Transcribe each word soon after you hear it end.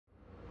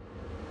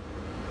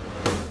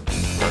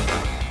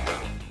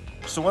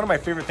So one of my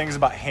favorite things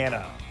about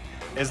Hannah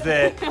is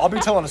that I'll be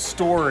telling a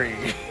story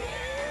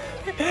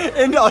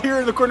and I'll hear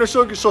in the corner,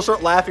 she'll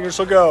start laughing and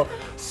she'll go,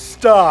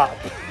 stop.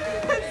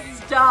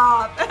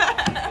 Stop.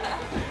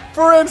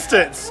 For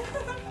instance,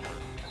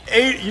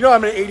 you know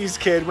I'm an 80s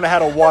kid when I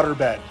had a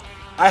waterbed.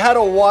 I had a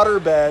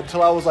waterbed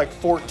till I was like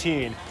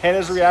 14.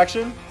 Hannah's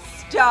reaction?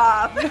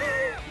 Stop.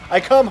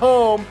 I come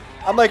home,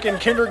 I'm like in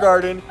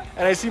kindergarten,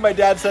 and I see my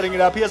dad setting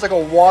it up. He has like a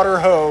water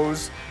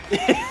hose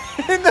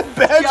in the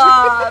bedroom.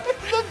 Stop.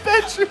 The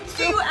bedroom.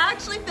 Do you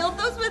actually fill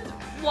those with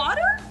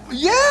water?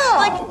 Yeah.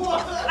 Like,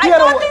 I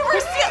thought they were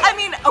sealed. I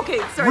mean, okay,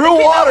 sorry. Real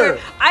water.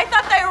 I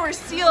thought they were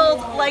sealed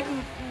like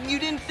you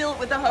didn't fill it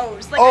with a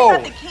hose. Like, Oh. I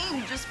thought they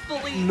came just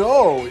fully.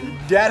 No,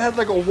 Dad had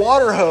like a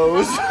water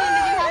hose. How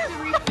often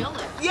did you have to refill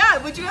it?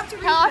 Yeah, would you have to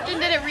refill? How often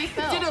did it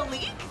refill? Did it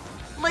leak?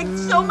 Like,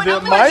 so many How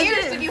How many Mine-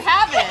 years did you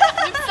have it?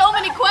 I have so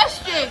many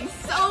questions.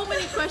 So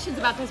many questions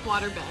about this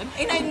waterbed.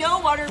 And I know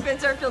water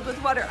beds are filled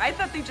with water. I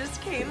thought they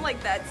just came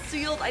like that,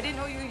 sealed. I didn't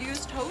know you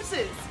used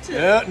hoses to.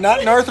 Yeah,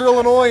 not in Arthur,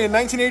 Illinois in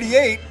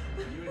 1988.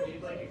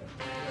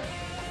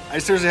 I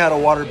seriously had a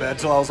waterbed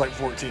till I was like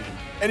 14.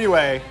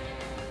 Anyway,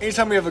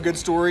 anytime we have a good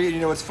story and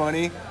you know what's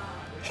funny,